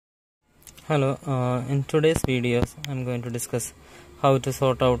Hello, in today's videos I'm going to discuss how to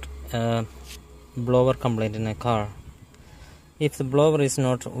sort out a blower complaint in a car. If the blower is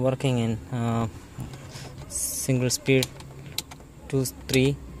not working in single speed 2,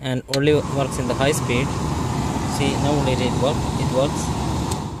 3 and only works in the high speed, see now it works.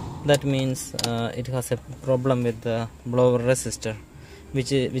 That means it has a problem with the blower resistor,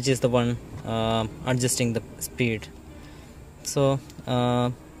 which is the one adjusting the speed. So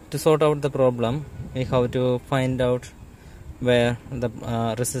to sort out the problem, we have to find out where the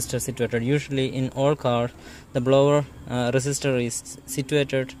resistor is situated. Usually in all cars the blower resistor is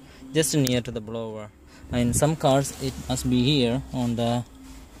situated just near to the blower. In some cars it must be here on the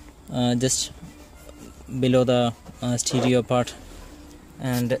just below the stereo part,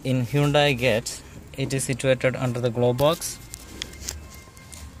 and in Hyundai Getz it is situated under the glow box.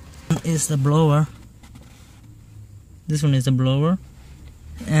 Is the blower. This one is the blower,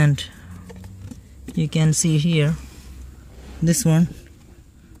 and you can see here this one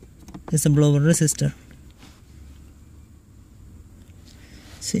is the blower resistor.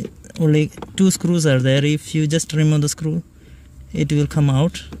 See, only 2 screws are there. If you just remove the screw, it will come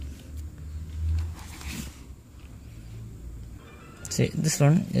out. See, this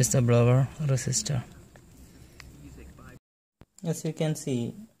one is the blower resistor. As you can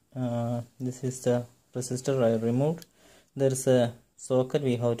see, this is the resistor I removed. There is a socket,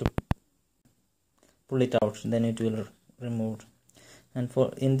 we have to pull it out, then it will removed. And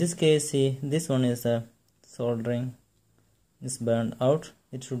for in this case, see, this one is the soldering is burned out.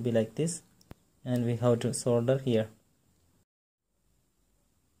 It should be like this, and we have to solder here.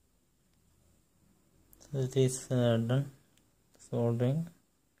 So it is done soldering.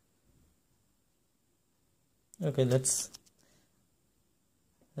 Okay, let's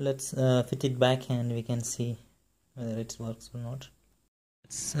fit it back and we can see whether it works or not.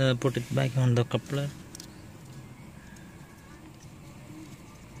 Let's put it back on the coupler.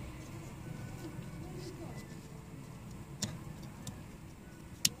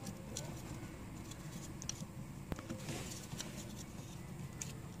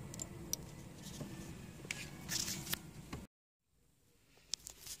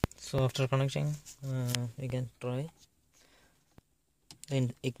 So after connecting, we can try. The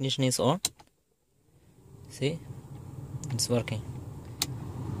ignition is on. See, it's working.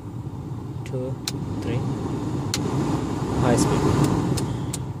 2, 3, high speed.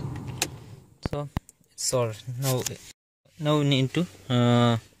 So it's soldered. Now we need to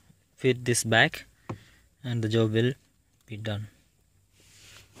fit this back, and the job will be done.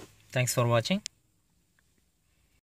 Thanks for watching.